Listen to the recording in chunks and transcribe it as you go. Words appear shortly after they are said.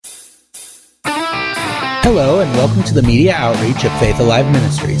Hello and welcome to the media outreach of Faith Alive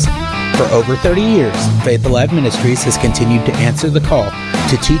Ministries. For over 30 years, Faith Alive Ministries has continued to answer the call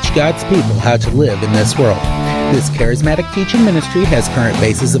to teach God's people how to live in this world. This charismatic teaching ministry has current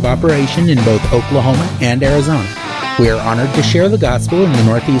bases of operation in both Oklahoma and Arizona. We are honored to share the gospel in the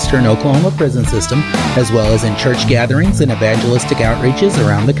northeastern Oklahoma prison system, as well as in church gatherings and evangelistic outreaches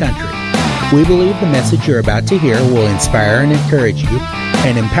around the country. We believe the message you're about to hear will inspire and encourage you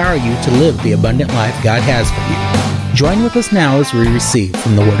and empower you to live the abundant life God has for you. Join with us now as we receive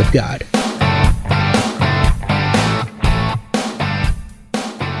from the Word of God.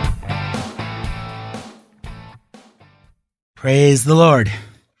 Praise the Lord.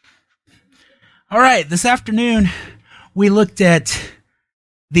 All right, this afternoon we looked at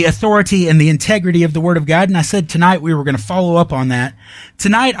the authority and the integrity of the Word of God, and I said tonight we were going to follow up on that.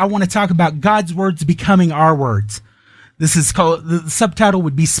 Tonight I want to talk about God's words becoming our words. This is called, the subtitle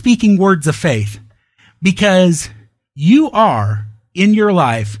would be Speaking Words of Faith, because you are in your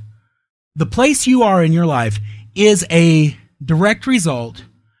life, the place you are in your life is a direct result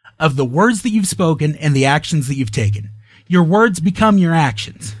of the words that you've spoken and the actions that you've taken. Your words become your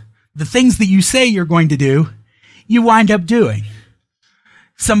actions. The things that you say you're going to do, you wind up doing.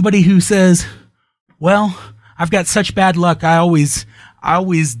 Somebody who says, well, I've got such bad luck, I always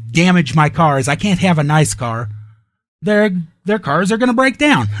damage my cars. I can't have a nice car. Their cars are going to break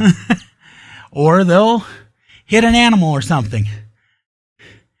down. Or they'll hit an animal or something.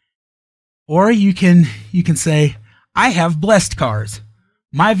 Or you can say, I have blessed cars.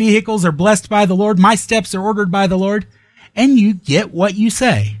 My vehicles are blessed by the Lord. My steps are ordered by the Lord. And you get what you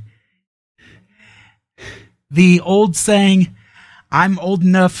say. The old saying, I'm old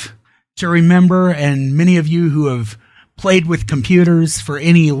enough to remember, and many of you who have played with computers for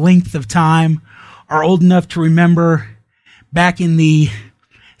any length of time are old enough to remember back in the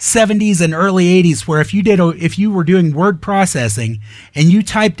 70s and early 80s, where if you were doing word processing and you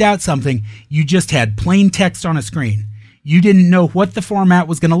typed out something, you just had plain text on a screen. You didn't know what the format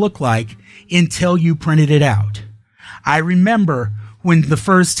was going to look like until you printed it out. I remember when the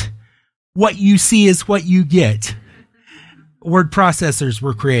first what you see is what you get word processors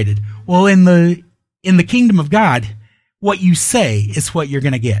were created. Well, in the kingdom of God, what you say is what you're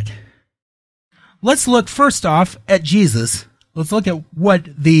going to get. Let's look first off at Jesus. Let's look at what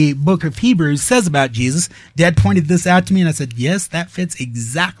the book of Hebrews says about Jesus. Dad pointed this out to me and I said, yes, that fits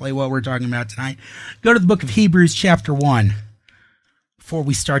exactly what we're talking about tonight. Go to the book of Hebrews chapter 1. Before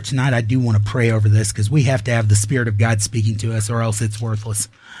we start tonight, I do want to pray over this because we have to have the Spirit of God speaking to us or else it's worthless.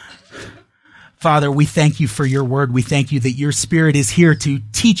 Father, we thank you for your word. We thank you that your Spirit is here to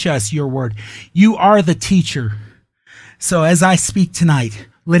teach us your word. You are the teacher. So as I speak tonight,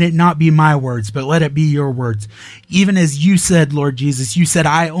 let it not be my words, but let it be your words. Even as you said, Lord Jesus, you said,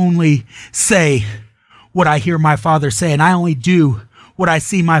 I only say what I hear my Father say, and I only do what I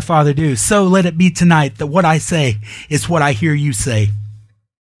see my Father do. So let it be tonight that what I say is what I hear you say.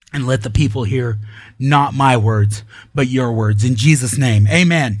 And let the people hear not my words, but your words. In Jesus' name,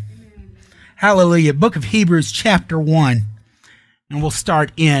 amen. Hallelujah. Book of Hebrews chapter 1. And we'll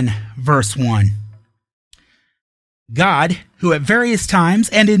start in verse 1. God, who at various times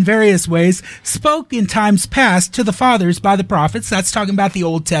and in various ways spoke in times past to the fathers by the prophets. That's talking about the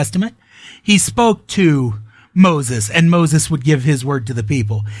Old Testament. He spoke to Moses, and Moses would give his word to the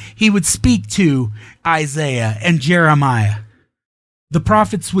people. He would speak to Isaiah and Jeremiah. The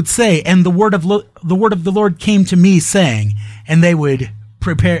prophets would say, and the word of the Lord came to me saying, and they would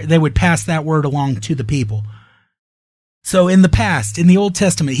pass that word along to the people. So in the past, in the Old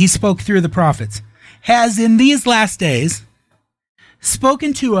Testament, he spoke through the prophets, has in these last days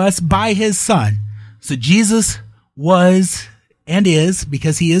spoken to us by his Son. So Jesus was and is,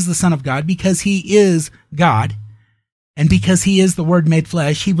 because he is the Son of God, because he is God, and because he is the Word made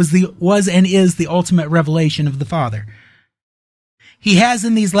flesh, he was and is the ultimate revelation of the Father. He has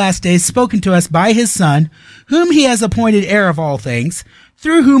in these last days spoken to us by his Son, whom he has appointed heir of all things,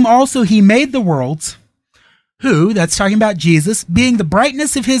 through whom also he made the worlds, who, that's talking about Jesus, being the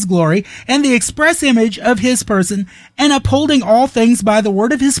brightness of his glory and the express image of his person, and upholding all things by the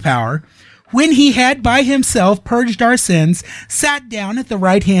word of his power, when he had by himself purged our sins, sat down at the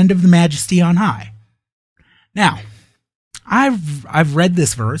right hand of the Majesty on high. Now, I've read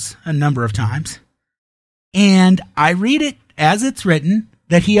this verse a number of times, and I read it as it's written,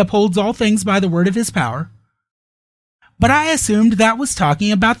 that he upholds all things by the word of his power, but I assumed that was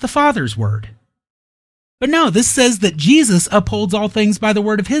talking about the Father's word. But no, this says that Jesus upholds all things by the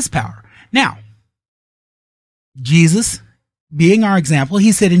word of his power. Now, Jesus, being our example,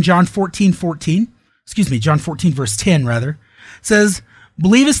 he said in John 14 verse 10 says,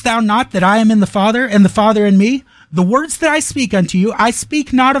 Believest thou not that I am in the Father, and the Father in me? The words that I speak unto you, I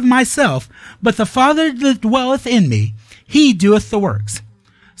speak not of myself, but the Father that dwelleth in me, he doeth the works.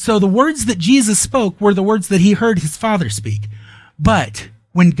 So the words that Jesus spoke were the words that he heard his Father speak. But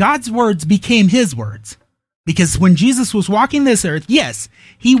when God's words became his words, because when Jesus was walking this earth, yes,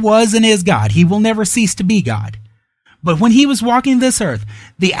 he was and is God. He will never cease to be God. But when he was walking this earth,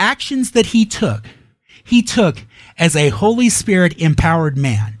 the actions that he took as a Holy Spirit empowered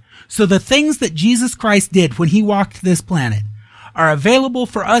man. So the things that Jesus Christ did when he walked this planet are available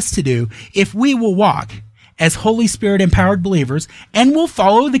for us to do if we will walk as Holy Spirit empowered believers and will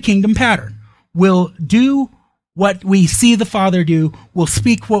follow the kingdom pattern. We'll do what we see the Father do. We'll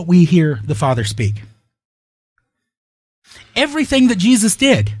speak what we hear the Father speak. Everything that Jesus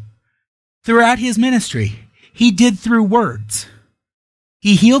did throughout his ministry, he did through words.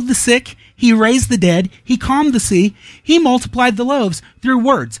 He healed the sick. He raised the dead. He calmed the sea. He multiplied the loaves through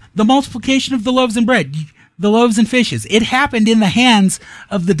words. The multiplication of the loaves and bread, the loaves and fishes. It happened in the hands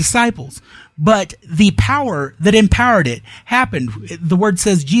of the disciples. But the power that empowered it happened. The word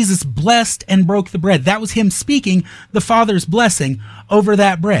says Jesus blessed and broke the bread. That was him speaking the Father's blessing over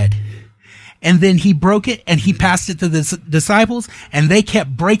that bread. And then he broke it and he passed it to the disciples, and they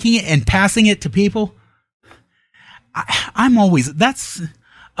kept breaking it and passing it to people. That's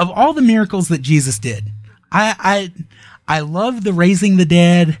of all the miracles that Jesus did. I love the raising the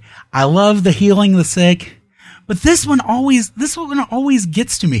dead. I love the healing the sick. But this one always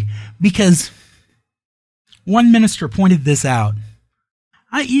gets to me, because one minister pointed this out.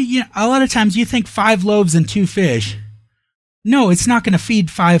 A lot of times you think 5 loaves and 2 fish. No, it's not going to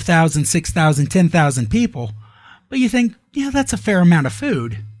feed 5,000, 6,000, 10,000 people. But you think, that's a fair amount of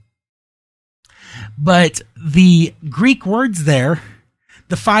food. But the Greek words there,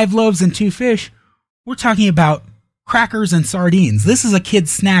 the 5 loaves and 2 fish, we're talking about crackers and sardines. This is a kid's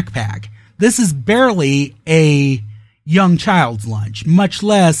snack pack. This is barely a young child's lunch, much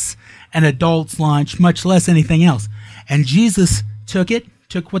less an adult's lunch, much less anything else. And Jesus took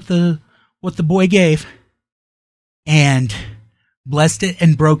what the boy gave, and blessed it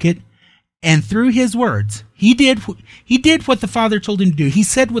and broke it. And through his words, he did what the Father told him to do. He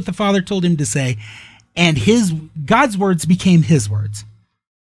said what the Father told him to say, and God's words became his words.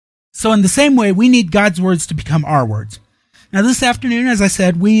 So in the same way, we need God's words to become our words. Now this afternoon, as I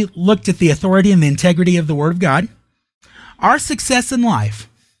said, we looked at the authority and the integrity of the Word of God. Our success in life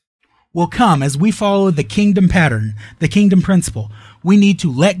will come as we follow the kingdom pattern, the kingdom principle. We need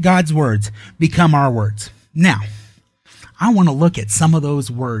to let God's words become our words. Now, I want to look at some of those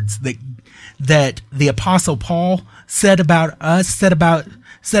words that the Apostle Paul said about us, said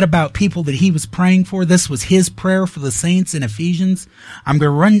about people that he was praying for. This was his prayer for the saints in Ephesians. I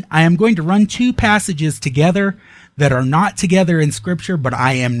am going to run 2 passages together that are not together in Scripture, but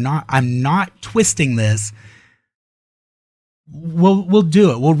I'm not twisting this. We'll do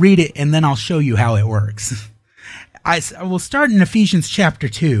it. We'll read it, and then I'll show you how it works. I will start in Ephesians chapter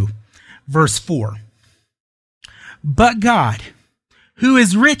 2, verse 4. But God, who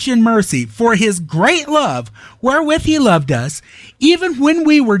is rich in mercy, for his great love, wherewith he loved us, even when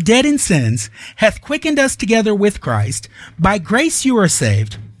we were dead in sins, hath quickened us together with Christ. By grace you are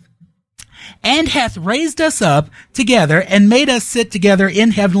saved, and hath raised us up together, and made us sit together in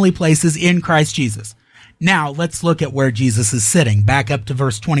heavenly places in Christ Jesus. Now, let's look at where Jesus is sitting. Back up to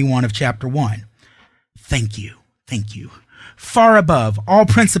verse 21 of chapter 1. Thank you. Far above all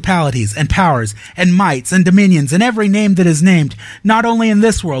principalities and powers and mights and dominions and every name that is named, not only in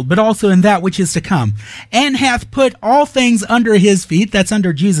this world, but also in that which is to come, and hath put all things under his feet, that's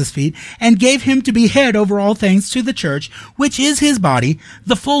under Jesus' feet, and gave him to be head over all things to the church, which is his body,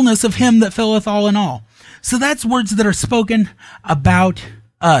 the fullness of him that filleth all in all. So that's words that are spoken about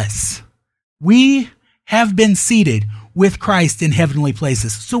us. We have been seated with Christ in heavenly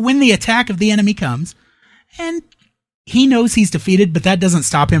places. So when the attack of the enemy comes, and he knows he's defeated, but that doesn't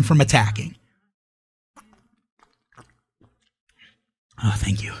stop him from attacking. Oh,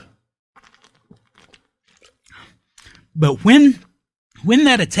 thank you. But when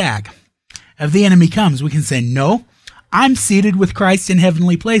that attack of the enemy comes, we can say, no, I'm seated with Christ in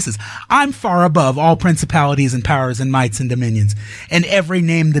heavenly places. I'm far above all principalities and powers and mights and dominions and every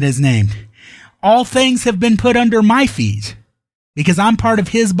name that is named. All things have been put under my feet because I'm part of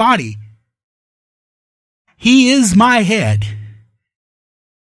his body. He is my head.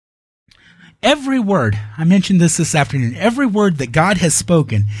 Every word, I mentioned this afternoon, every word that God has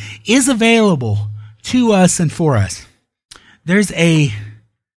spoken is available to us and for us. There's a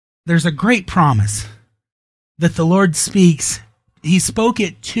great promise that the Lord speaks. He spoke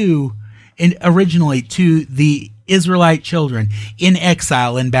it originally to the Israelite children in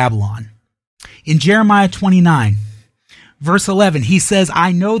exile in Babylon. In Jeremiah 29, verse 11, he says,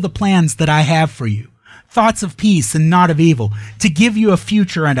 I know the plans that I have for you, thoughts of peace and not of evil, to give you a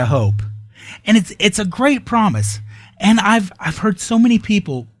future and a hope. And it's a great promise. And I've heard so many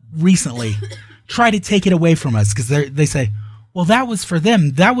people recently try to take it away from us because they say, well, that was for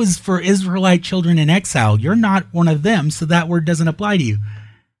them. That was for Israelite children in exile. You're not one of them, so that word doesn't apply to you.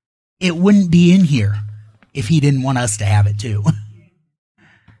 It wouldn't be in here if he didn't want us to have it too.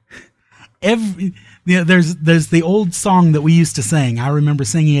 There's the old song that we used to sing. I remember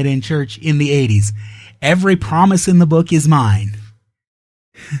singing it in church in the 80s. Every promise in the book is mine.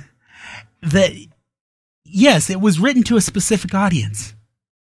 That, yes, it was written to a specific audience.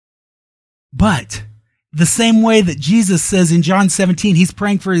 But the same way that Jesus says in John 17, he's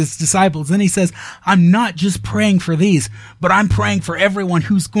praying for his disciples. And he says, I'm not just praying for these, but I'm praying for everyone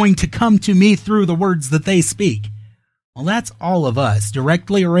who's going to come to me through the words that they speak. Well, that's all of us,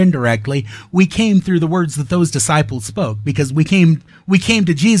 directly or indirectly. We came through the words that those disciples spoke because we came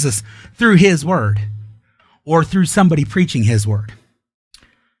to Jesus through his word or through somebody preaching his word.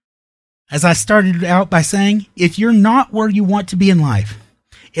 As I started out by saying, if you're not where you want to be in life,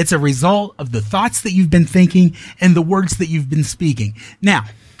 it's a result of the thoughts that you've been thinking and the words that you've been speaking. Now,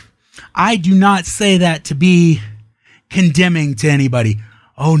 I do not say that to be condemning to anybody.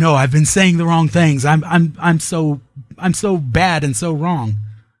 Oh no, I've been saying the wrong things. I'm so bad and so wrong.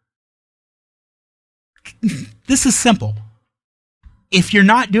 This is simple. If you're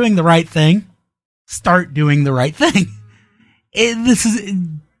not doing the right thing, start doing the right thing.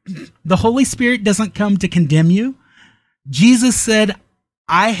 The Holy Spirit doesn't come to condemn you. Jesus said,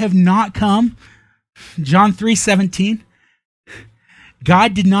 I have not come. John 3:17.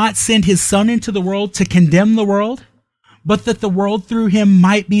 God did not send his Son into the world to condemn the world, but that the world through him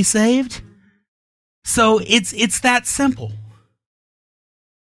might be saved. So it's that simple.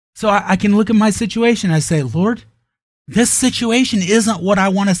 So I can look at my situation. I say, Lord, this situation isn't what I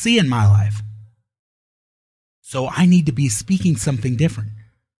want to see in my life. So I need to be speaking something different.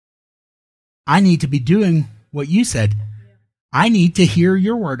 I need to be doing what you said. I need to hear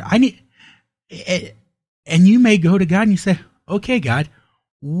your word. And you may go to God and you say, okay, God,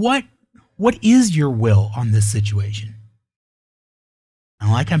 what is your will on this situation?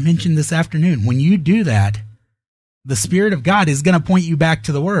 And like I mentioned this afternoon, when you do that, the Spirit of God is going to point you back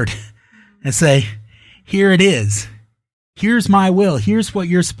to the word and say, here it is. Here's my will. Here's what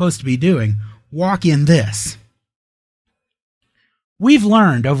you're supposed to be doing. Walk in this. We've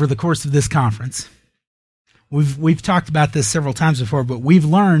learned over the course of this conference, we've talked about this several times before, but we've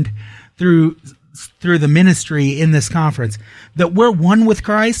learned through the ministry in this conference that we're one with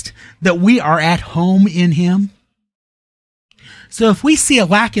Christ, that we are at home in him. So if we see a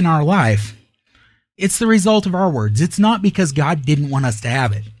lack in our life, it's the result of our words. It's not because God didn't want us to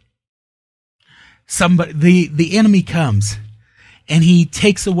have it. The enemy comes and he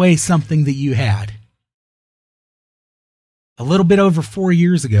takes away something that you had. A little bit over 4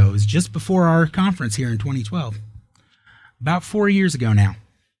 years ago, it was just before our conference here in 2012, about 4 years ago now,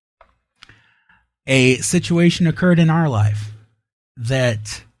 a situation occurred in our life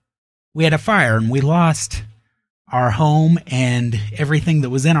that we had a fire and we lost our home and everything that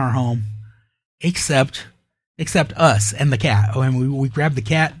was in our home except us and the cat. Oh, and we grabbed the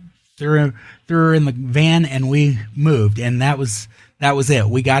cat, threw her in the van, and we moved, and that was it.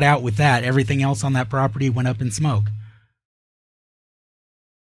 We got out with that. Everything else on that property went up in smoke.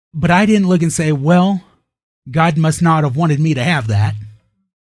 But I didn't look and say, well, God must not have wanted me to have that.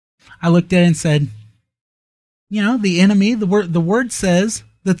 I looked at it and said, the enemy, the word says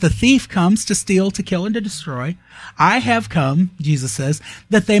that the thief comes to steal, to kill, and to destroy. I have come, Jesus says,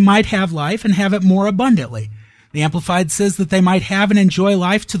 that they might have life and have it more abundantly. The Amplified says that they might have and enjoy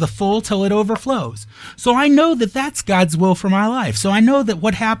life to the full till it overflows. So I know that that's God's will for my life. So I know that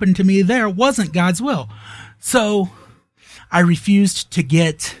what happened to me there wasn't God's will. So I refused to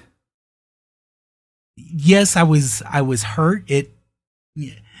get. Yes, I was hurt.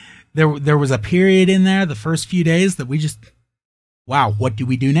 There was a period in there, the first few days, that we just, wow, what do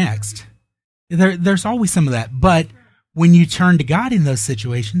we do next? There's always some of that. But when you turn to God in those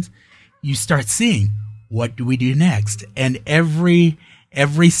situations, you start seeing, what do we do next? And every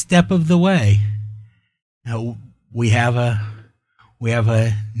step of the way, we have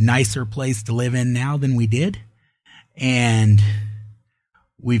a nicer place to live in now than we did, and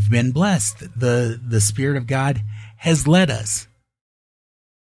we've been blessed. The Spirit of God has led us.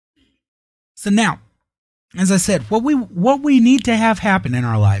 So now, as I said, what we need to have happen in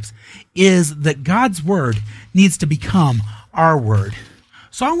our lives is that God's word needs to become our word.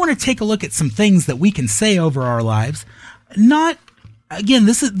 So I want to take a look at some things that we can say over our lives. Not, again,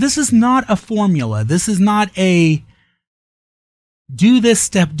 this is not a formula. This is not a do this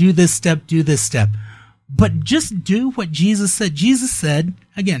step, do this step, do this step. But just do what Jesus said. Jesus said,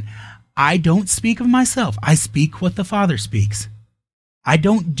 again, I don't speak of myself. I speak what the Father speaks. I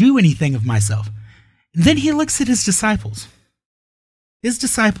don't do anything of myself. And then he looks at his disciples.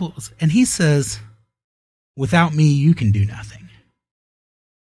 And he says, without me, you can do nothing.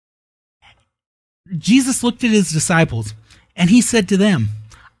 Jesus looked at his disciples, and he said to them,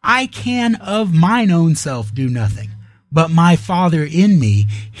 I can of mine own self do nothing, but my Father in me,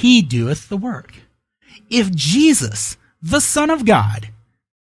 he doeth the work. If Jesus, the Son of God,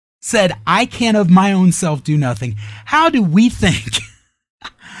 said, I can of my own self do nothing, how do we think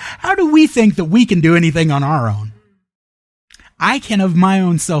that we can do anything on our own? I can of my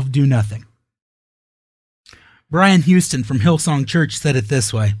own self do nothing. Brian Houston from Hillsong Church said it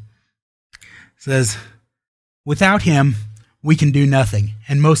this way. He says, without him, we can do nothing,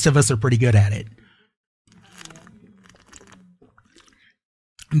 and most of us are pretty good at it.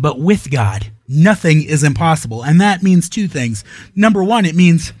 But with God, nothing is impossible, and that means two things. Number one, it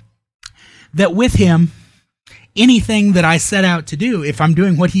means that with him, anything that I set out to do, if I'm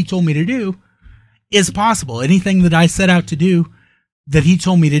doing what he told me to do, is possible. Anything that I set out to do that he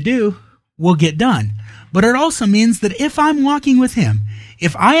told me to do will get done. But it also means that if I'm walking with him,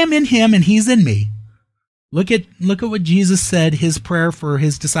 if I am in him and he's in me, look at what Jesus said, his prayer for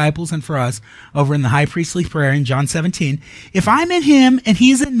his disciples and for us over in the high priestly prayer in John 17. If I'm in him and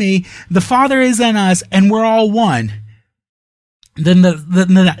he's in me, the Father is in us, and we're all one, then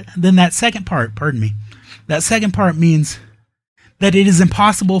that second part, that second part means that it is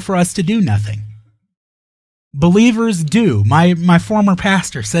impossible for us to do nothing. Believers do. My former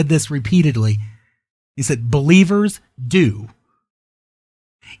pastor said this repeatedly. He said, believers do.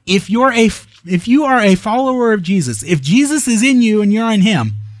 If you are a follower of Jesus, if Jesus is in you and you're in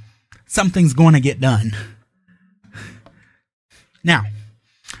him, something's going to get done. Now,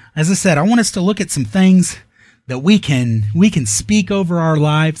 as I said, I want us to look at some things that we can speak over our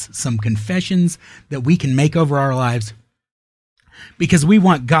lives, some confessions that we can make over our lives, because we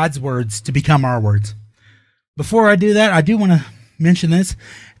want God's words to become our words. Before I do that, I do want to mention this.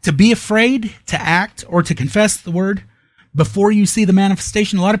 To be afraid to act or to confess the word before you see the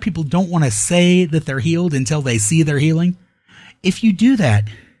manifestation. A lot of people don't want to say that they're healed until they see their healing. If you do that,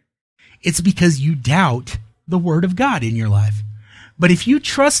 it's because you doubt the word of God in your life. But if you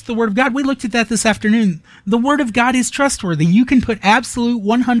trust the word of God, we looked at that this afternoon. The word of God is trustworthy. You can put absolute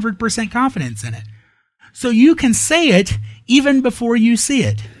 100% confidence in it. So you can say it even before you see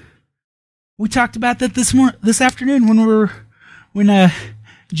it. We talked about that this afternoon when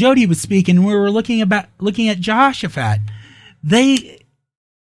Jody was speaking. We were looking at Jehoshaphat.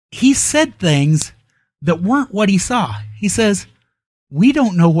 He said things that weren't what he saw. He says, we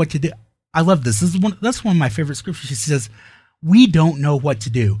don't know what to do. I love this. That's one of my favorite scriptures. He says, we don't know what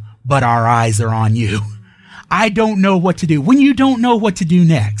to do, but our eyes are on you. I don't know what to do. When you don't know what to do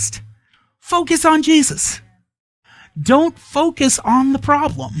next, focus on Jesus. Don't focus on the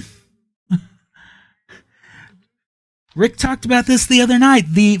problem. Rick talked about this the other night,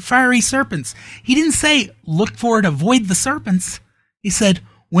 the fiery serpents. He didn't say, look for it, avoid the serpents. He said,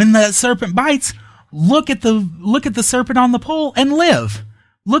 when the serpent bites, look at the serpent on the pole and live.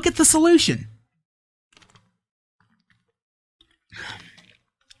 Look at the solution.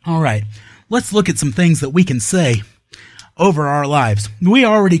 All right, let's look at some things that we can say over our lives. We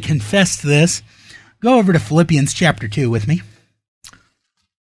already confessed this. Go over to Philippians chapter 2 with me.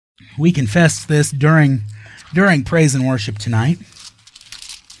 We confessed this during praise and worship tonight.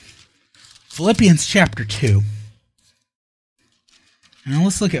 Philippians chapter 2. Now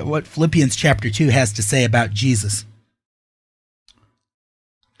let's look at what Philippians chapter 2 has to say about Jesus.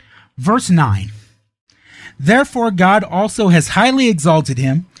 Verse 9. Therefore God also has highly exalted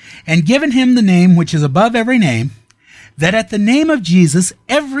him, and given him the name which is above every name, that at the name of Jesus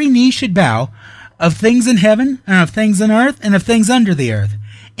every knee should bow, of things in heaven, and of things on earth, and of things under the earth,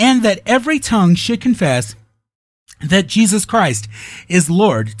 and that every tongue should confess that Jesus Christ is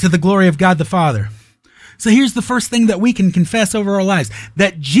Lord, to the glory of God the Father. So here's the first thing that we can confess over our lives,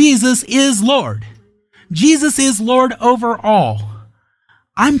 that Jesus is Lord. Jesus is Lord over all.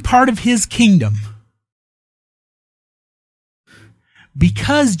 I'm part of his kingdom.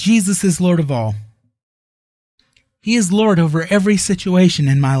 Because Jesus is Lord of all, he is Lord over every situation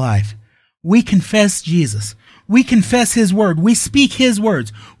in my life. We confess Jesus. We confess his word. We speak his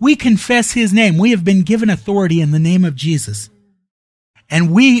words. We confess his name. We have been given authority in the name of Jesus.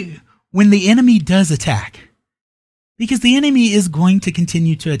 And when the enemy does attack, Because the enemy is going to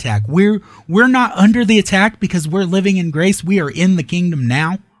continue to attack. We're not under the attack because we're living in grace. We are in the kingdom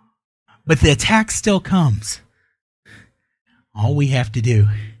now. But the attack still comes. All we have to do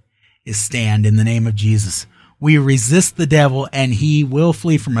is stand in the name of Jesus. We resist the devil and he will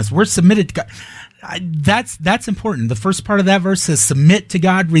flee from us. We're submitted to God. That's important. The first part of that verse says, submit to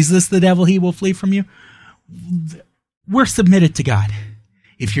God, resist the devil, he will flee from you. We're submitted to God.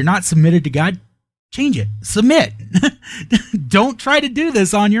 If you're not submitted to God, change it. Submit. Don't try to do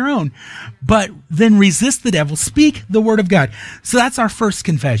this on your own. But then resist the devil. Speak the word of God. So that's our first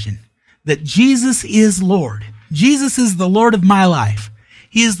confession. That Jesus is Lord. Jesus is the Lord of my life.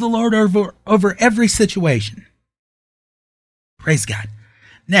 He is the Lord over every situation. Praise God.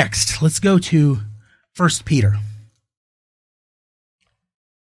 Next, let's go to 1 Peter.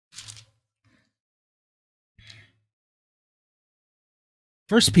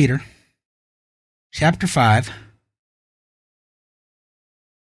 First Peter, chapter 5.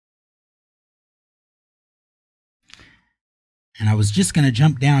 And I was just going to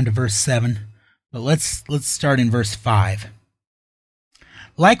jump down to verse 7, but let's start in verse 5.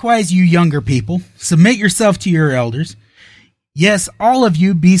 Likewise, you younger people, submit yourself to your elders. Yes, all of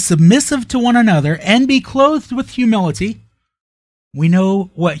you be submissive to one another and be clothed with humility. We know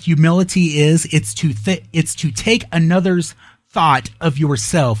what humility is. It's to take another's thought of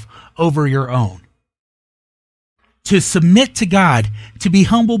yourself over your own. To submit to God, to be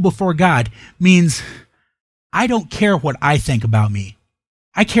humble before God, means I don't care what I think about me.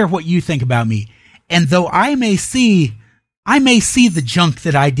 I care what you think about me. And though I may see the junk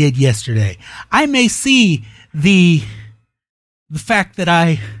that I did yesterday. I may see the fact that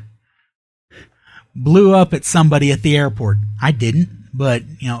I blew up at somebody at the airport. I didn't, but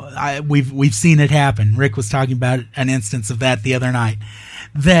we've seen it happen. Rick was talking about an instance of that the other night.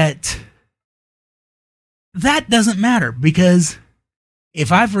 That doesn't matter, because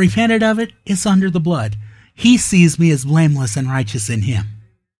if I've repented of it, it's under the blood. He sees me as blameless and righteous in him.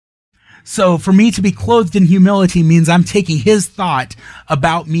 So for me to be clothed in humility means I'm taking his thought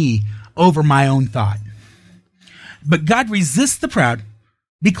about me over my own thought. But God resists the proud.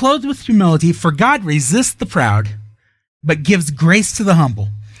 Be clothed with humility, for God resists the proud, but gives grace to the humble.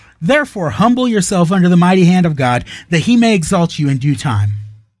 Therefore, humble yourself under the mighty hand of God, that he may exalt you in due time.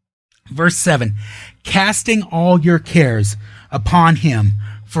 Verse 7, casting all your cares upon him,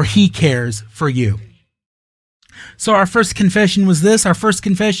 for he cares for you. So our first confession was this. Our first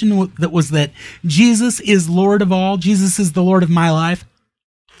confession was that Jesus is Lord of all. Jesus is the Lord of my life.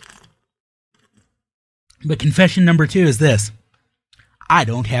 But confession number 2 is this. I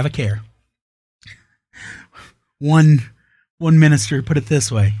don't have a care. One minister put it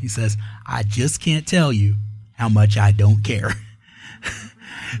this way. He says, I just can't tell you how much I don't care.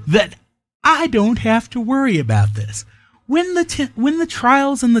 That I don't have to worry about this. When the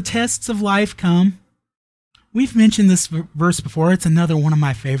trials and the tests of life come, we've mentioned this verse before. It's another one of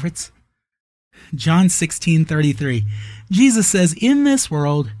my favorites. John 16:33. Jesus says, in this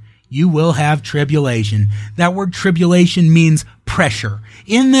world, you will have tribulation. That word tribulation means pressure.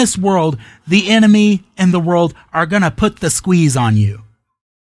 In this world, the enemy and the world are going to put the squeeze on you.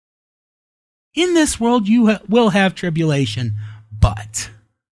 In this world, you will have tribulation, but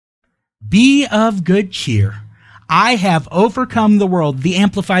be of good cheer. I have overcome the world. The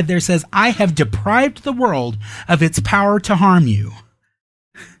Amplified there says, I have deprived the world of its power to harm you.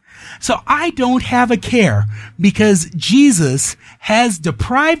 So I don't have a care, because Jesus has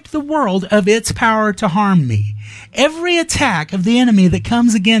deprived the world of its power to harm me. Every attack of the enemy that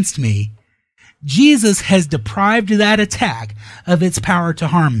comes against me, Jesus has deprived that attack of its power to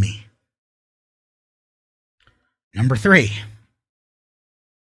harm me. Number 3.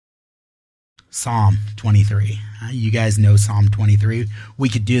 Psalm 23. You guys know Psalm 23. We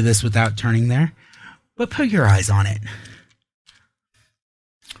could do this without turning there, but put your eyes on it.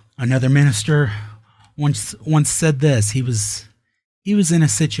 Another minister once said this. He was in a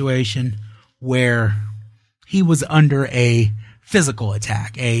situation where he was under a physical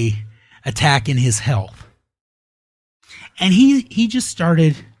attack, a attack in his health. And he just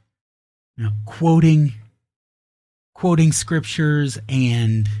started quoting scriptures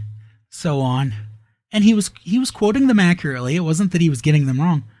and so on. And he was quoting them accurately. It wasn't that he was getting them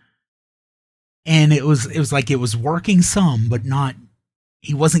wrong. And it was like it was working some, but not,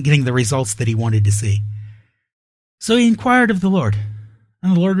 he wasn't getting the results that he wanted to see. So he inquired of the Lord.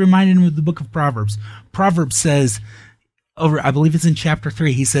 And the Lord reminded him of the book of Proverbs. Proverbs says, I believe it's in chapter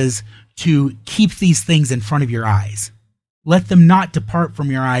 3, he says to keep these things in front of your eyes. Let them not depart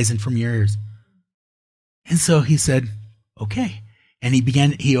from your eyes and from your ears. And so he said, okay. And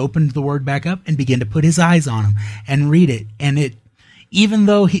he opened the word back up and began to put his eyes on him and read it. And even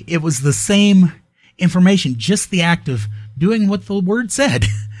though it was the same information, just the act of doing what the word said,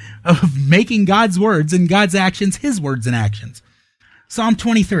 of making God's words and God's actions his words and actions. Psalm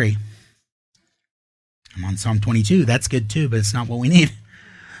 23. I'm on Psalm 22. That's good too, but it's not what we need.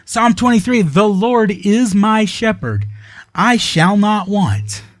 Psalm 23, the Lord is my shepherd. I shall not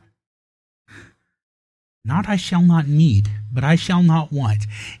want. Not I shall not need, but I shall not want.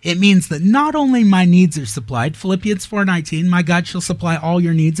 It means that not only my needs are supplied, Philippians 4:19, my God shall supply all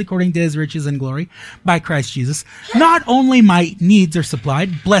your needs according to his riches and glory by Christ Jesus. Not only my needs are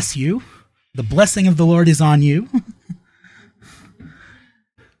supplied, bless you. The blessing of the Lord is on you.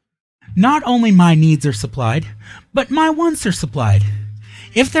 Not only my needs are supplied, but my wants are supplied.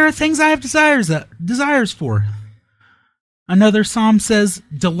 If there are things I have desires for. Another psalm says,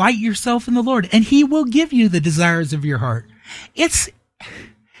 delight yourself in the Lord, and he will give you the desires of your heart. It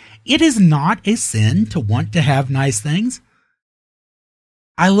is not a sin to want to have nice things.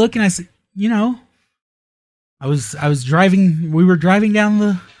 I look and I say, I was driving, we were driving down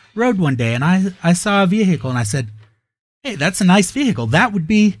the road one day, and I saw a vehicle, and I said, hey, that's a nice vehicle.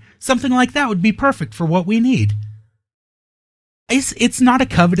 Something like that would be perfect for what we need. It's not a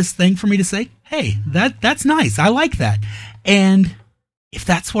covetous thing for me to say, hey, that's nice. I like that. And if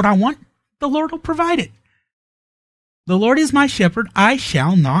that's what I want, the Lord will provide it. The Lord is my shepherd. I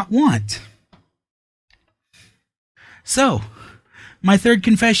shall not want. So, my third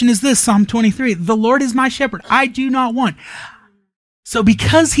confession is this, Psalm 23. The Lord is my shepherd. I do not want. So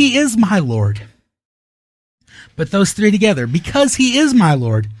because he is my Lord, put those three together, because he is my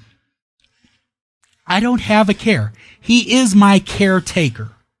Lord, I don't have a care. He is my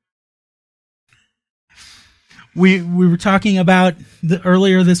caretaker. We were talking about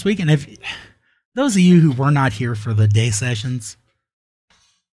earlier this week, and if those of you who were not here for the day sessions,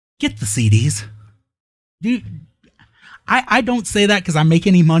 get the CDs. I don't say that because I make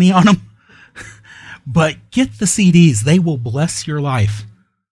any money on them, but get the CDs. They will bless your life.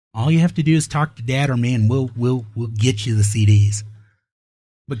 All you have to do is talk to Dad or me, and we'll get you the CDs.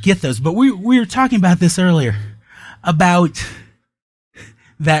 But get those. But we were talking about this earlier, about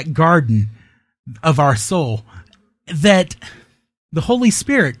that garden of our soul, that the Holy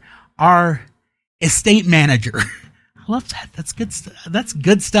Spirit, our estate manager, I love that. That's good. That's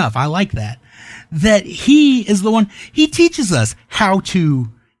good stuff. I like that. That he is the one, he teaches us how to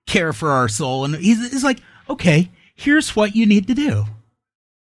care for our soul. And he's like, okay, here's what you need to do.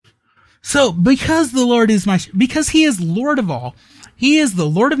 So because the Lord is because he is Lord of all, he is the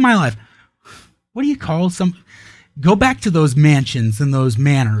Lord of my life. What do you call go back to those mansions and those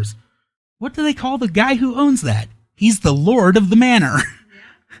manors. What do they call the guy who owns that? He's the Lord of the manor.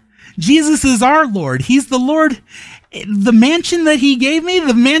 Jesus is our Lord. He's the Lord. The mansion that he gave me,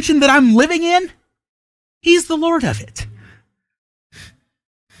 the mansion that I'm living in, he's the Lord of it.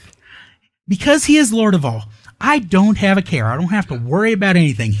 Because he is Lord of all, I don't have a care. I don't have to worry about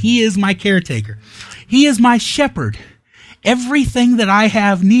anything. He is my caretaker. He is my shepherd. Everything that I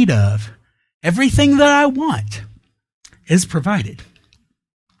have need of, everything that I want, is provided.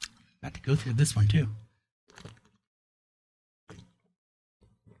 About to go through this one too.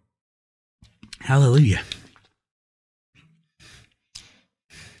 Hallelujah.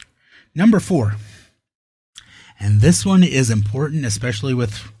 Number 4. And this one is important, especially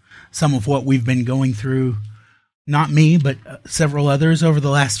with some of what we've been going through. Not me, but several others over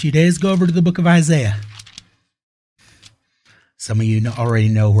the last few days. Go over to the book of Isaiah. Some of you already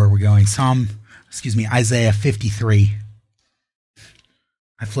know where we're going. Isaiah 53.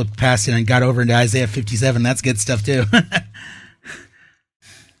 I flipped past it and got over into Isaiah 57. That's good stuff too.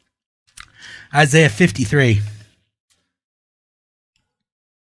 Isaiah 53.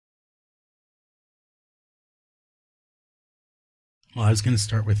 Well, I was going to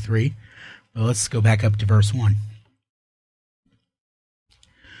start with 3, but let's go back up to verse 1.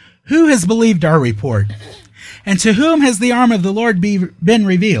 Who has believed our report? And to whom has the arm of the Lord been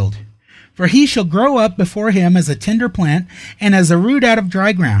revealed? For he shall grow up before him as a tender plant, and as a root out of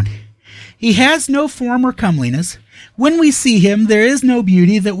dry ground. He has no form or comeliness. When we see him, there is no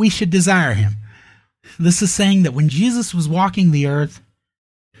beauty that we should desire him. This is saying that when Jesus was walking the earth,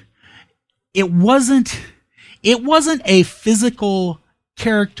 it wasn't a physical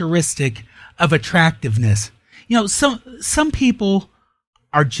characteristic of attractiveness. Some people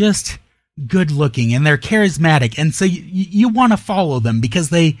are just good looking and they're charismatic, and so you want to follow them because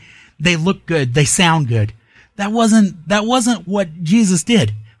they look good, they sound good. That wasn't what Jesus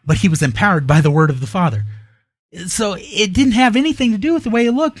did, but he was empowered by the word of the Father. So it didn't have anything to do with the way he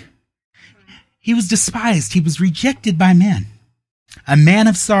looked. He was despised. He was rejected by men. a man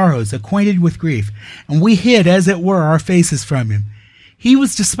of sorrows, acquainted with grief, and we hid, as it were, our faces from him. He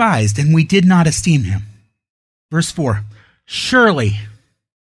was despised, and we did not esteem him. Verse 4, assuredly,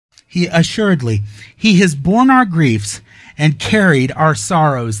 he has borne our griefs and carried our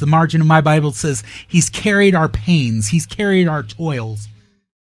sorrows. The margin of my Bible says he's carried our pains, he's carried our toils.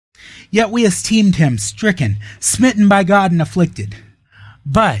 Yet we esteemed him stricken, smitten by God, and afflicted.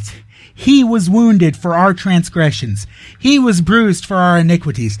 But he was wounded for our transgressions. He was bruised for our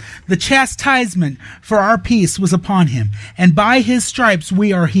iniquities. The chastisement for our peace was upon him, and by his stripes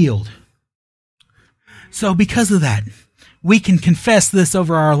we are healed. So because of that, we can confess this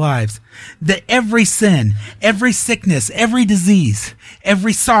over our lives, that every sin, every sickness, every disease,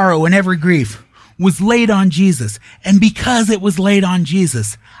 every sorrow, and every grief was laid on Jesus. And because it was laid on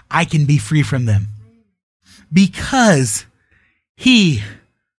Jesus, I can be free from them. Because he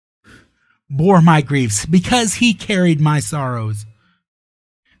bore my griefs, because he carried my sorrows,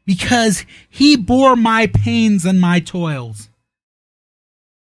 because he bore my pains and my toils,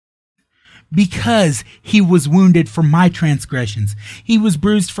 because he was wounded for my transgressions, he was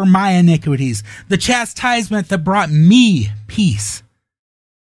bruised for my iniquities, the chastisement that brought me peace,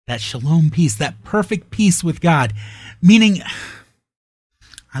 that shalom peace, that perfect peace with God, meaning,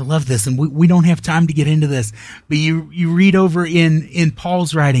 I love this, and we don't have time to get into this, but you read over in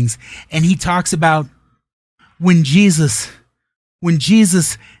Paul's writings, and he talks about when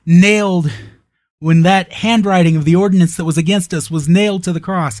that handwriting of the ordinance that was against us was nailed to the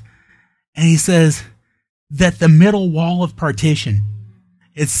cross, and he says that the middle wall of partition,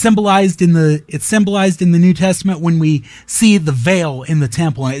 it's symbolized in the New Testament when we see the veil in the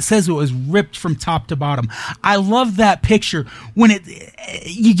temple, and it says it was ripped from top to bottom. I love that picture when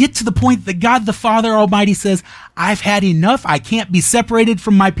you get to the point that God the Father Almighty says, I've had enough. I can't be separated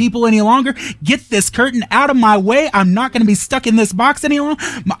from my people any longer. Get this curtain out of my way. I'm not going to be stuck in this box any longer.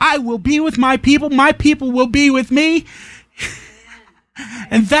 I will be with my people. My people will be with me.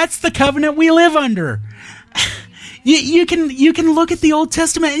 And that's the covenant we live under. You can look at the Old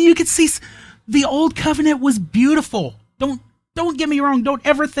Testament and you can see the Old Covenant was beautiful. Don't get me wrong. Don't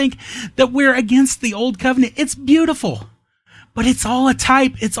ever think that we're against the Old Covenant. It's beautiful. But it's all a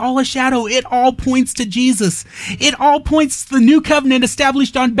type. It's all a shadow. It all points to Jesus. It all points to the new covenant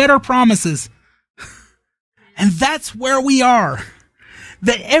established on better promises. And that's where we are.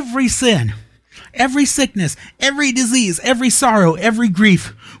 That every sin, every sickness, every disease, every sorrow, every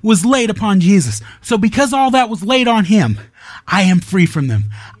grief was laid upon Jesus. So because all that was laid on him, I am free from them.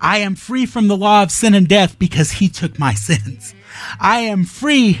 I am free from the law of sin and death because he took my sins. I am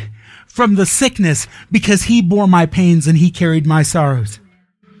free from the sickness because he bore my pains and he carried my sorrows.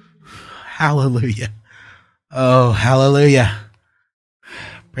 Hallelujah. Oh, hallelujah.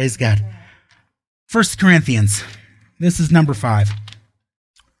 Praise God. 1 Corinthians. This is number 5.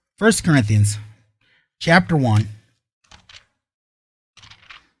 1 Corinthians chapter 1.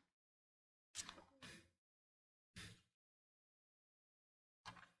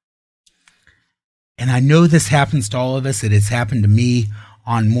 And I know this happens to all of us. It has happened to me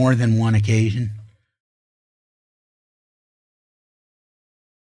on more than one occasion.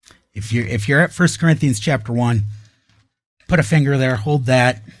 If you're at 1 Corinthians chapter 1, put a finger there, hold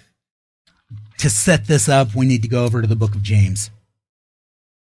that. To set this up, we need to go over to the book of James.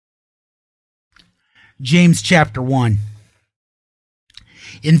 James chapter 1.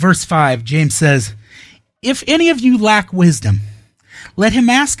 In verse 5, James says, "If any of you lack wisdom, let him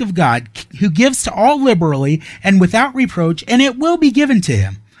ask of God, who gives to all liberally and without reproach, and it will be given to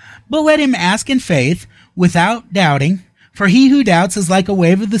him. But let him ask in faith, without doubting, for he who doubts is like a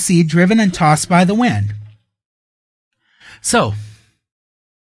wave of the sea driven and tossed by the wind." So,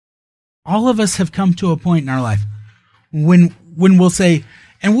 all of us have come to a point in our life when we'll say,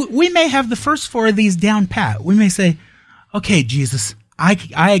 and we may have the first 4 of these down pat. We may say, okay, Jesus,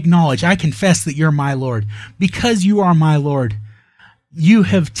 I acknowledge, I confess that you're my Lord. Because you are my Lord, you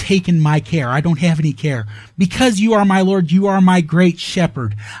have taken my care. I don't have any care. Because you are my Lord, you are my great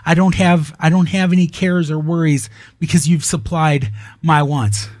shepherd. I don't have any cares or worries because you've supplied my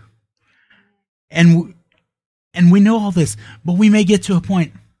wants. And we know all this, but we may get to a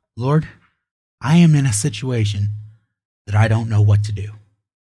point, Lord, I am in a situation that I don't know what to do.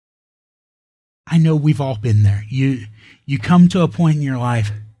 I know we've all been there. You come to a point in your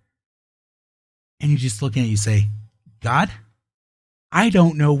life and you just look at it and you say, God, I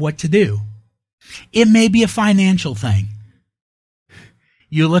don't know what to do. It may be a financial thing.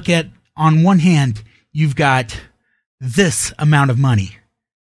 You look at, on one hand, you've got this amount of money.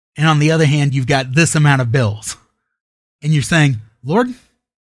 And on the other hand, you've got this amount of bills. And you're saying, Lord,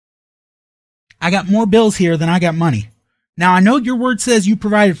 I got more bills here than I got money. Now, I know your word says you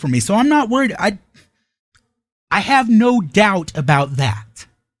provided for me, so I'm not worried. I have no doubt about that.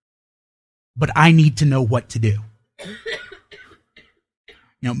 But I need to know what to do.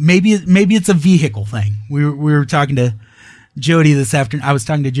 Maybe it's a vehicle thing. We were talking to Jody this afternoon. I was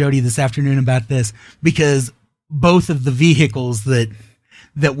talking to Jody this afternoon about this because both of the vehicles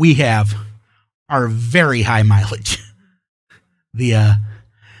that we have are very high mileage. The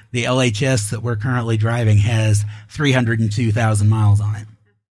LHS that we're currently driving has 302,000 miles on it.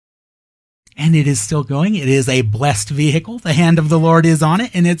 And it is still going. It is a blessed vehicle. The hand of the Lord is on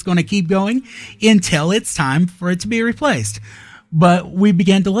it, and it's going to keep going until it's time for it to be replaced. But we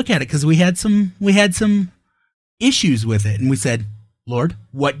began to look at it because we had some issues with it. And we said, Lord,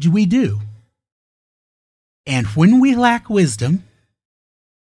 what do we do? And when we lack wisdom,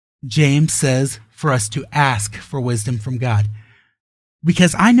 James says for us to ask for wisdom from God.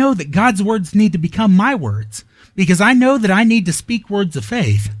 Because I know that God's words need to become my words. Because I know that I need to speak words of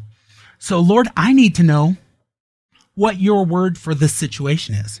faith. So, Lord, I need to know what your word for this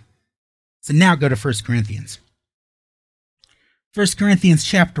situation is. So now go to 1 Corinthians. 1 Corinthians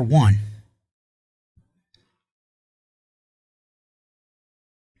chapter 1.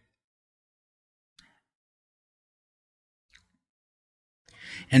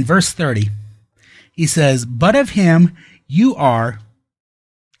 And verse 30, he says, "But of him you are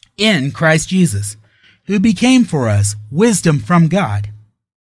in Christ Jesus, who became for us wisdom from God,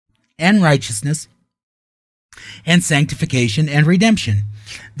 and righteousness, and sanctification, and redemption,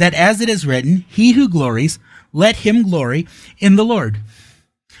 that as it is written, he who glories, let him glory in the Lord."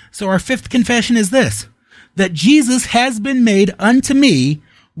 So our fifth confession is this, that Jesus has been made unto me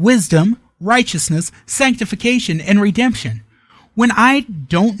wisdom, righteousness, sanctification, and redemption. When I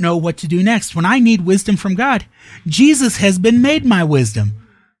don't know what to do next, when I need wisdom from God, Jesus has been made my wisdom.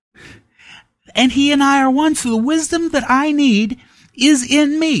 And he and I are one, so the wisdom that I need is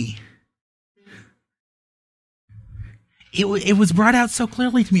in me. It was brought out so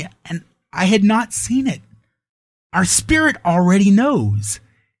clearly to me, and I had not seen it. Our spirit already knows.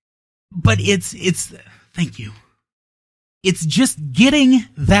 But it's thank you. It's just getting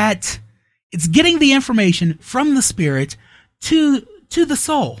that, it's getting the information from the spirit to the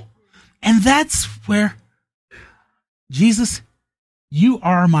soul. And that's where, Jesus, you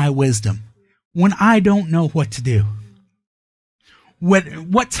are my wisdom. When I don't know what to do.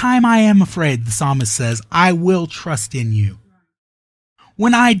 What time I am afraid, the psalmist says, I will trust in you.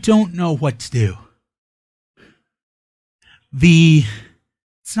 When I don't know what to do.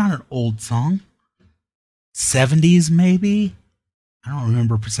 It's not an old song. 70s maybe? I don't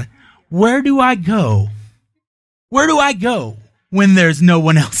remember precisely. Where do I go? Where do I go when there's no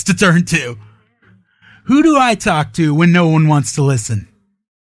one else to turn to? Who do I talk to when no one wants to listen?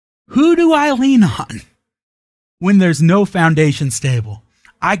 Who do I lean on when there's no foundation stable?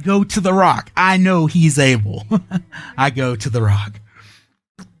 I go to the rock. I know he's able. I go to the rock.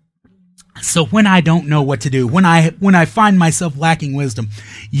 So when I don't know what to do, when I find myself lacking wisdom,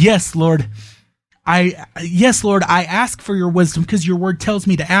 yes, Lord, I ask for your wisdom because your word tells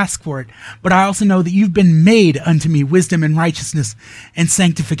me to ask for it. But I also know that you've been made unto me wisdom and righteousness and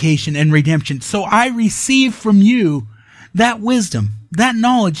sanctification and redemption. So I receive from you that wisdom, that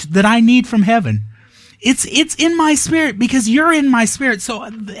knowledge that I need from heaven. It's in my spirit because you're in my spirit. So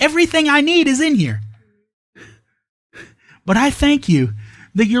everything I need is in here. But I thank you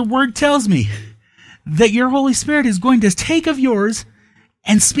that your word tells me that your Holy Spirit is going to take of yours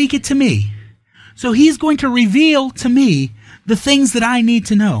and speak it to me. So he's going to reveal to me the things that I need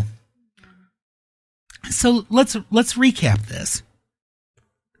to know. So let's recap this.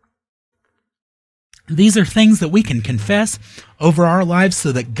 These are things that we can confess over our lives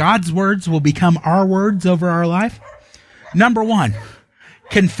so that God's words will become our words over our life. Number 1,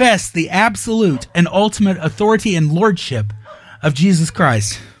 confess the absolute and ultimate authority and lordship of Jesus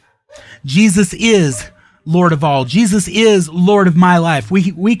Christ. Jesus is Lord of all. Jesus is Lord of my life.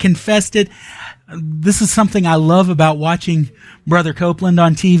 We confessed it. This is something I love about watching Brother Copeland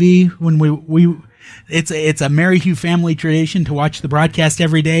on TV. When it's a Mary Hugh family tradition to watch the broadcast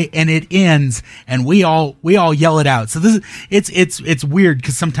every day, and it ends, and we all yell it out. So it's weird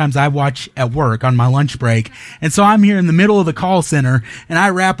because sometimes I watch at work on my lunch break, and so I'm here in the middle of the call center, and I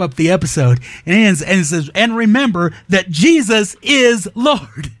wrap up the episode, and it ends, and it says, "And remember that Jesus is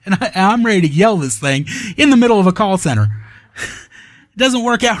Lord." And I'm ready to yell this thing in the middle of a call center. It doesn't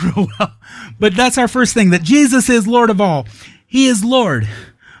work out real well, but that's our first thing, that Jesus is Lord of all. He is Lord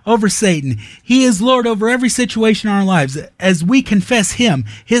over Satan. He is Lord over every situation in our lives as we confess him,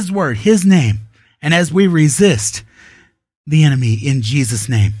 his word, his name, and as we resist the enemy in Jesus'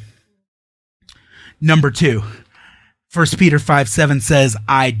 name. Number 2, 1 Peter 5:7 says,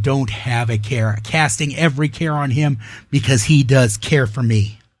 I don't have a care, casting every care on him because he does care for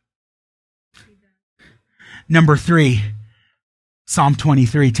me. Number 3, Psalm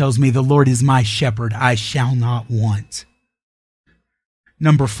 23 tells me, the Lord is my shepherd, I shall not want.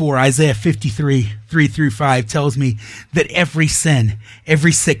 Number 4, Isaiah 53, 3-5 tells me that every sin,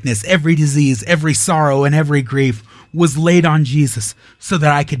 every sickness, every disease, every sorrow, and every grief was laid on Jesus so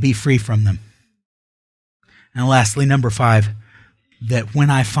that I could be free from them. And lastly, number 5, that when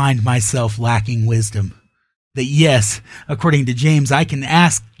I find myself lacking wisdom, that yes, according to James, I can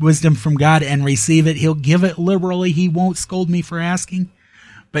ask wisdom from God and receive it. He'll give it liberally. He won't scold me for asking.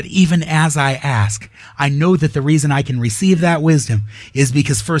 But even as I ask, I know that the reason I can receive that wisdom is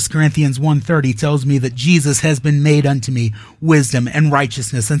because 1 Corinthians 1:30 tells me that Jesus has been made unto me wisdom and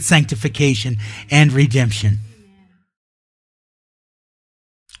righteousness and sanctification and redemption.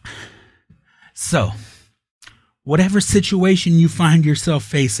 So, whatever situation you find yourself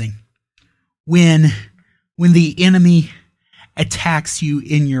facing, when the enemy attacks you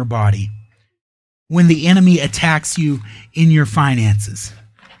in your body, when the enemy attacks you in your finances,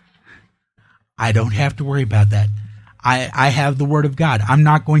 I don't have to worry about that. I have the Word of God. I'm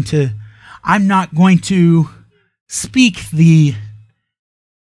not going to speak the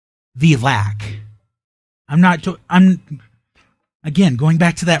lack. I'm again going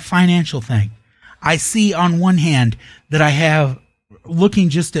back to that financial thing. I see on one hand that I have, looking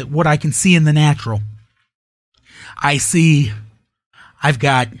just at what I can see in the natural, I see I've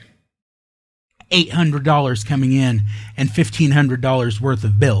got $800 coming in and $1,500 worth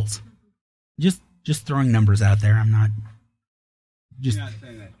of bills. Just throwing numbers out there. I'm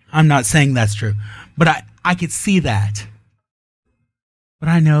not saying that's true. But I could see that. But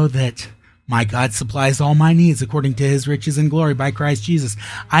I know that my God supplies all my needs according to his riches and glory by Christ Jesus.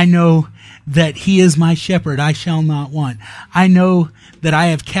 I know that he is my shepherd. I shall not want. I know that I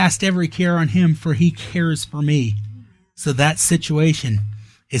have cast every care on him, for he cares for me. So that situation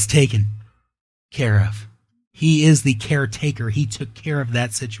is taken care of. He is the caretaker. He took care of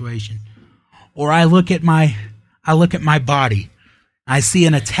that situation. Or I look at my body. I see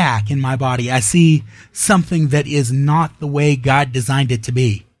an attack in my body. I see something that is not the way God designed it to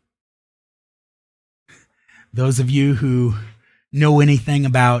be. Those of you who know anything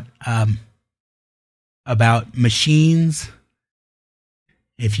about machines,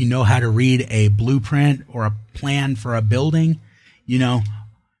 if you know how to read a blueprint or a plan for a building, you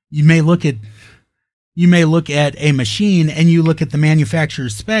may look at a machine and you look at the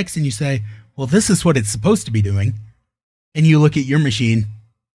manufacturer's specs and you say, well, this is what it's supposed to be doing. And you look at your machine.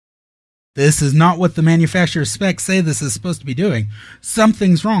 This is not what the manufacturer's specs say this is supposed to be doing.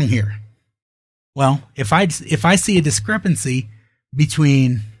 Something's wrong here. Well, if I see a discrepancy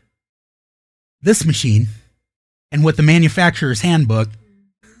between this machine and what the manufacturer's handbook,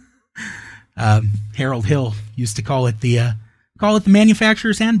 Harold Hill used to call it the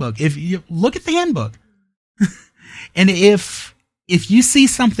manufacturer's handbook. If you look at the handbook, and if you see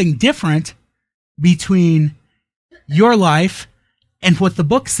something different between your life and what the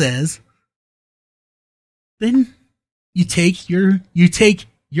book says, then you take your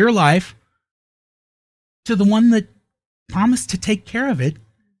life to the one that promised to take care of it.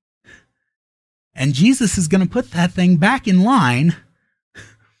 And Jesus is going to put that thing back in line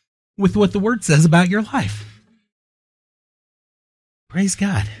with what the Word says about your life. Praise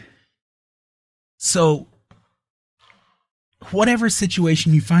God. So, whatever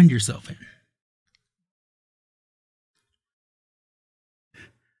situation you find yourself in,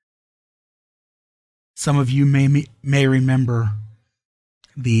 some of you may remember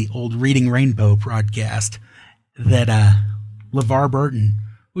the old Reading Rainbow broadcast that LeVar Burton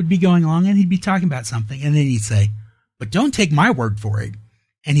would be going along and he'd be talking about something and then he'd say, but don't take my word for it.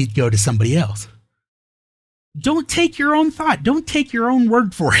 And he'd go to somebody else. Don't take your own thought. Don't take your own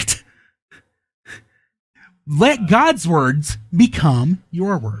word for it. Let God's words become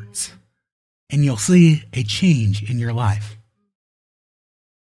your words. And you'll see a change in your life.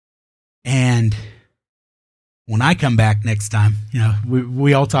 And when I come back next time,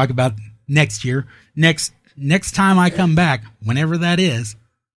 we all talk about next year. Next time I come back, whenever that is,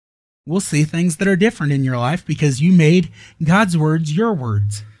 we'll see things that are different in your life because you made God's words your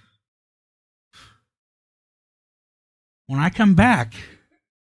words. When I come back,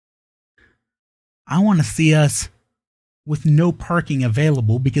 I want to see us with no parking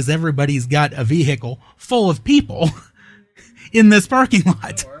available because everybody's got a vehicle full of people in this parking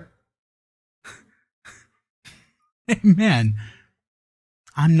lot. Amen.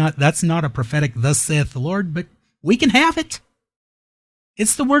 That's not a prophetic thus saith the Lord, but we can have it.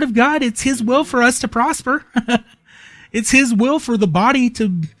 It's the Word of God. It's His will for us to prosper. It's his will for the body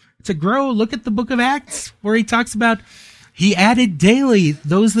to grow. Look at the book of Acts where he talks about he added daily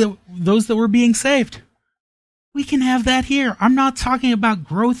those that were being saved. We can have that here. I'm not talking about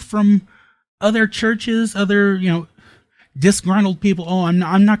growth from other churches, other, disgruntled people. Oh,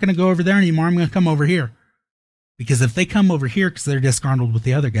 I'm not going to go over there anymore. I'm going to come over here. Because if they come over here because they're disgruntled with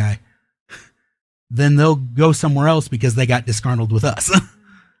the other guy, then they'll go somewhere else because they got disgruntled with us.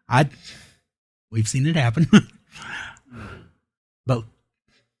 We've seen it happen. But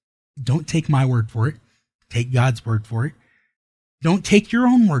don't take my word for it. Take God's word for it. Don't take your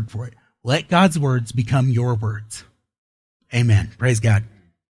own word for it. Let God's words become your words. Amen. Praise God.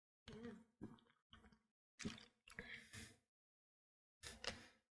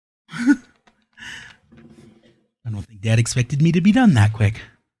 I don't think Dad expected me to be done that quick.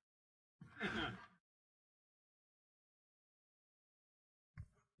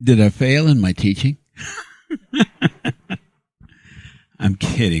 Did I fail in my teaching? I'm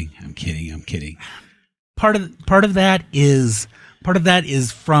kidding. Part of that is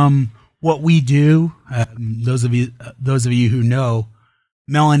from what we do. Those of you who know,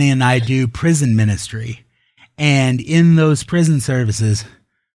 Melanie and I do prison ministry, and in those prison services,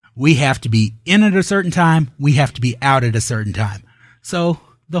 we have to be in at a certain time. We have to be out at a certain time. So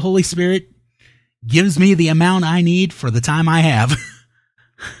the Holy Spirit gives me the amount I need for the time I have.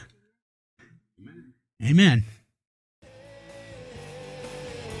 Amen.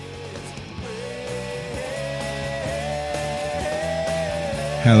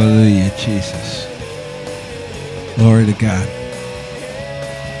 Hallelujah, Jesus. Glory to God.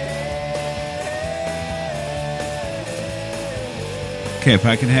 Okay, if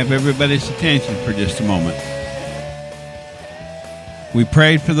I can have everybody's attention for just a moment. We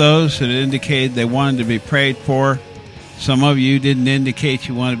prayed for those that indicated they wanted to be prayed for. Some of you didn't indicate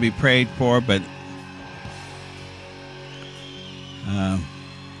you wanted to be prayed for, but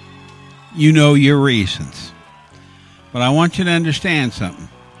you know your reasons. But I want you to understand something.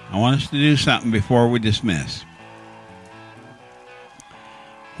 I want us to do something before we dismiss.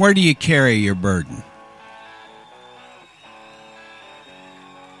 Where do you carry your burden?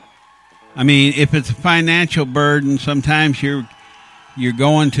 I mean, if it's a financial burden, sometimes you're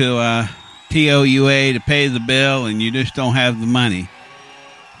going to TOUA to pay the bill and you just don't have the money.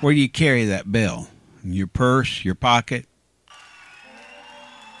 Where do you carry that bill? In your purse, your pocket?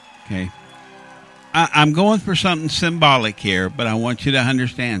 Okay. I'm going for something symbolic here, but I want you to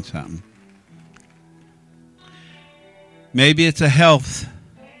understand something. Maybe it's a health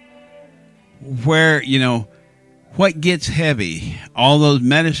where, what gets heavy? All those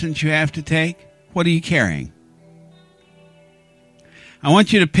medicines you have to take? What are you carrying? I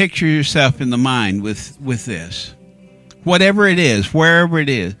want you to picture yourself in the mind with this. Whatever it is, wherever it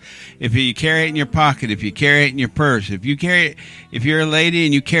is. If you carry it in your pocket, if you carry it in your purse, if you're a lady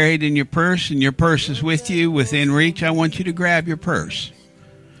and you carry it in your purse and your purse is with you within reach, I want you to grab your purse.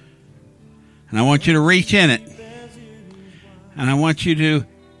 And I want you to reach in it. And I want you to,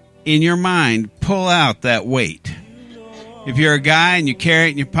 in your mind, pull out that weight. If you're a guy and you carry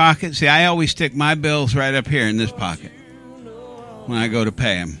it in your pocket, see, I always stick my bills right up here in this pocket when I go to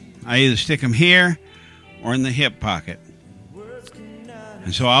pay them. I either stick them here or in the hip pocket.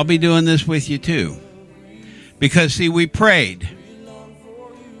 And so I'll be doing this with you too. Because, see, we prayed.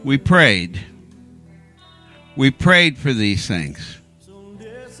 We prayed for these things.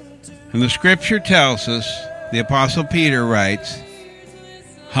 And the scripture tells us, the Apostle Peter writes,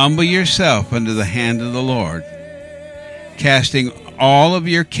 humble yourself under the hand of the Lord, casting all of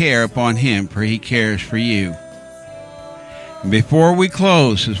your care upon him, for he cares for you. And before we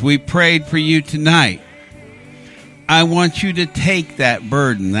close, as we prayed for you tonight, I want you to take that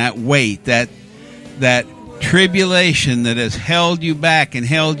burden, that weight, that tribulation that has held you back and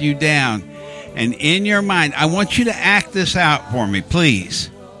held you down. And in your mind, I want you to act this out for me, please.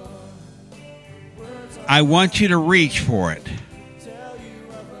 I want you to reach for it.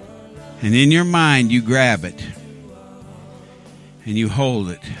 And in your mind, you grab it. And you hold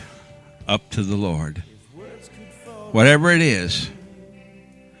it up to the Lord. Whatever it is.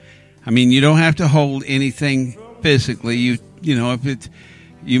 I mean, you don't have to hold anything physically. You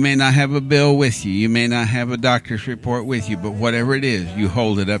may not have a bill with you. You may not have a doctor's report with you. But whatever it is, you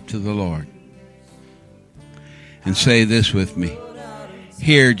hold it up to the Lord. And say this with me.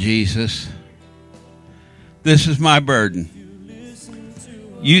 Here, Jesus, this is my burden.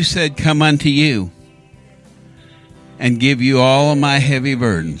 You said, come unto you and give you all of my heavy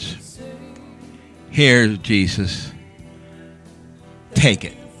burdens. Here, Jesus, take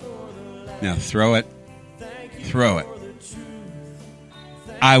it. Now throw it. Throw it.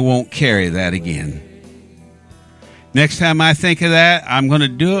 I won't carry that again. Next time I think of that, I'm going to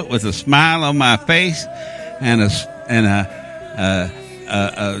do it with a smile on my face and a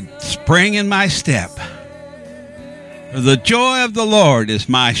spring in my step. The joy of the Lord is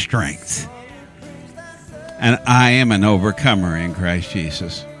my strength, and I am an overcomer in Christ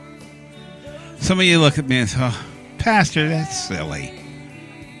Jesus. Some of you look at me and say, oh, Pastor, that's silly.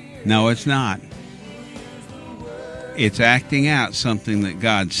 No, it's not. It's acting out something that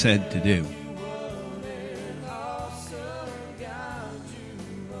God said to do.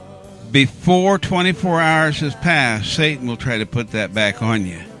 Before 24 hours has passed, Satan will try to put that back on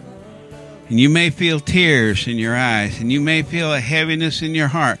you. And you may feel tears in your eyes, and you may feel a heaviness in your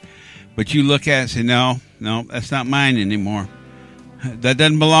heart, but you look at it and say, no, that's not mine anymore. That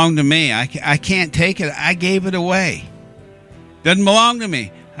doesn't belong to me. I can't take it. I gave it away. Doesn't belong to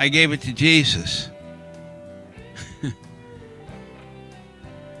me. I gave it to Jesus.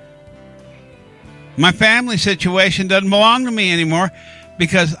 My family situation doesn't belong to me anymore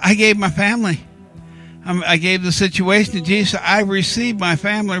because I gave my family. I gave the situation to Jesus. I received my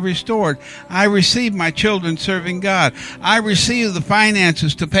family restored. I received my children serving God. I received the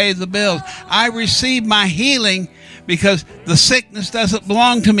finances to pay the bills. I received my healing because the sickness doesn't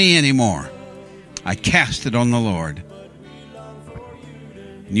belong to me anymore. I cast it on the Lord.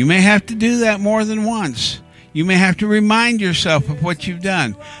 You may have to do that more than once. You may have to remind yourself of what you've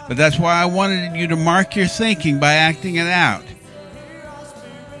done. But that's why I wanted you to mark your thinking by acting it out.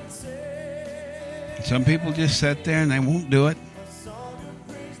 Some people just sit there and they won't do it.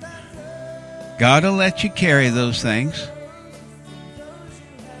 God will let you carry those things.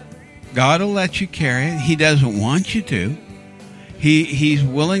 God will let you carry it. He doesn't want you to. He's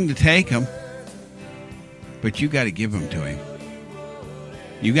willing to take them. But you got to give them to him.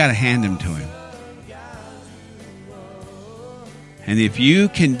 You got to hand them to him. And if you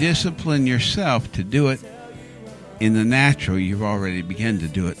can discipline yourself to do it in the natural, you've already begun to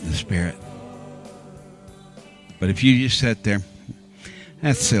do it in the spirit. But if you just sit there,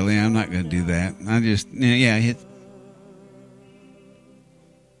 that's silly, I'm not going to do that.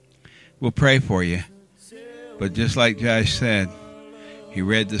 We'll pray for you. But just like Josh said, he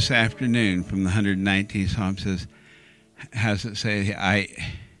read this afternoon from the 119th Psalm, says, how's it say?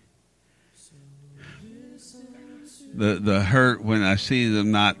 The hurt when I see them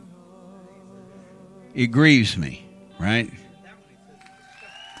not, it grieves me, right?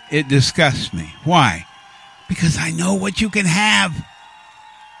 It disgusts me. Why? Because I know what you can have.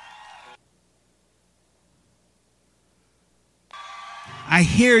 I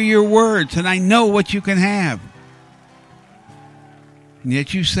hear your words and I know what you can have. And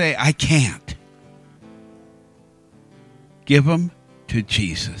yet you say, I can't. Give them to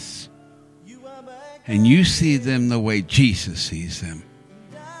Jesus. And you see them the way Jesus sees them.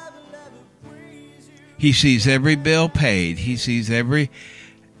 He sees every bill paid. He sees every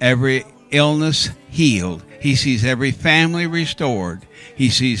illness healed. He sees every family restored. He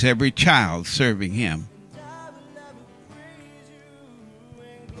sees every child serving him.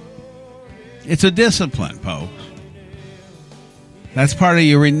 It's a discipline, folks. That's part of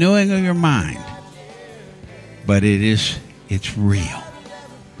your renewing of your mind. But it's real.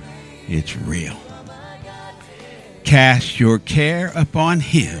 It's real. Cast your care upon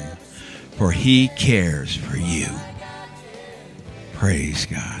him, for he cares for you. Praise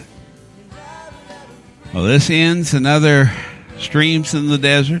God. Well, this ends another Streams in the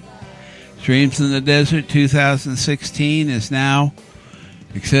Desert. Streams in the Desert 2016 is now,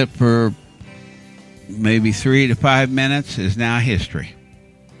 except for maybe 3 to 5 minutes, is now history.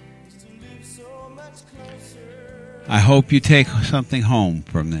 I hope you take something home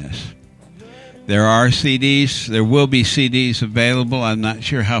from this. There are CDs. There will be CDs available. I'm not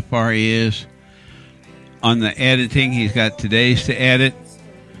sure how far he is on the editing. He's got today's to edit.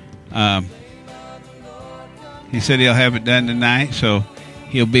 He said he'll have it done tonight, so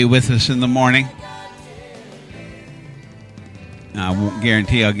he'll be with us in the morning. Now, I won't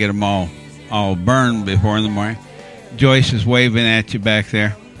guarantee I'll get them all burned before in the morning. Joyce is waving at you back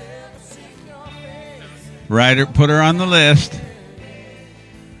there. Write her, put her on the list.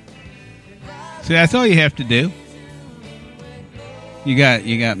 See, that's all you have to do. You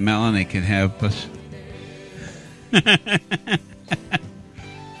got Melanie can help us.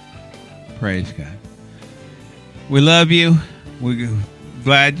 Praise God. We love you. We're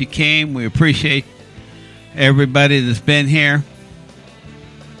glad you came. We appreciate everybody that's been here.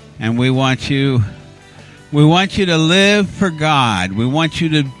 And we want you to live for God. We want you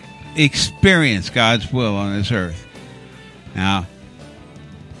to experience God's will on this earth. Now,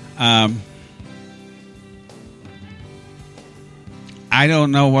 I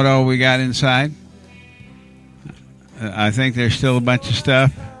don't know what all we got inside. I think there's still a bunch of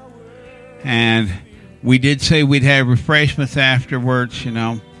stuff. And we did say we'd have refreshments afterwards, you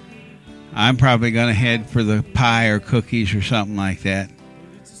know. I'm probably going to head for the pie or cookies or something like that.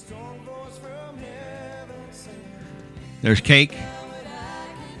 There's cake.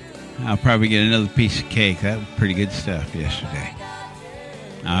 I'll probably get another piece of cake. That was pretty good stuff yesterday.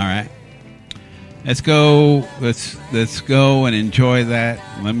 All right. Let's go. Let's go and enjoy that.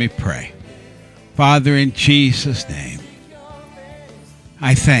 Let me pray. Father, in Jesus' name,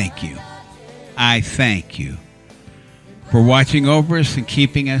 I thank you. I thank you for watching over us and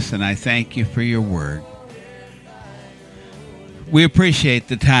keeping us, and I thank you for your word. We appreciate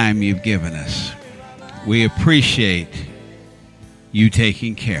the time you've given us. We appreciate you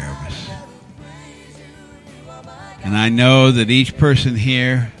taking care of us. And I know that each person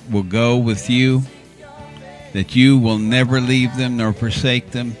here will go with you, that you will never leave them nor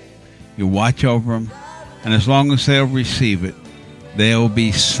forsake them. You'll watch over them, and as long as they'll receive it, they'll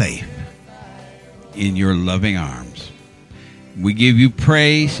be safe in your loving arms. We give you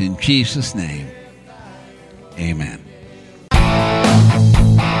praise in Jesus' name. Amen.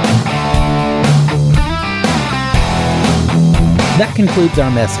 That concludes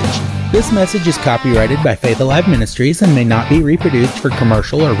our message. This message is copyrighted by Faith Alive Ministries and may not be reproduced for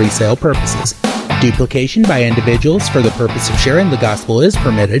commercial or resale purposes. Duplication by individuals for the purpose of sharing the gospel is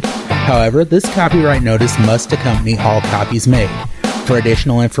permitted. However, this copyright notice must accompany all copies made. For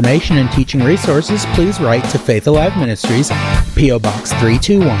additional information and teaching resources, please write to Faith Alive Ministries, P.O. Box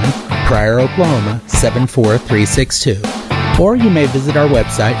 321, Pryor, Oklahoma 74362. Or you may visit our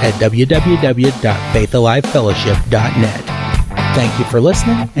website at www.faithalivefellowship.net. Thank you for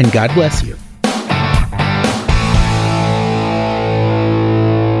listening, and God bless you.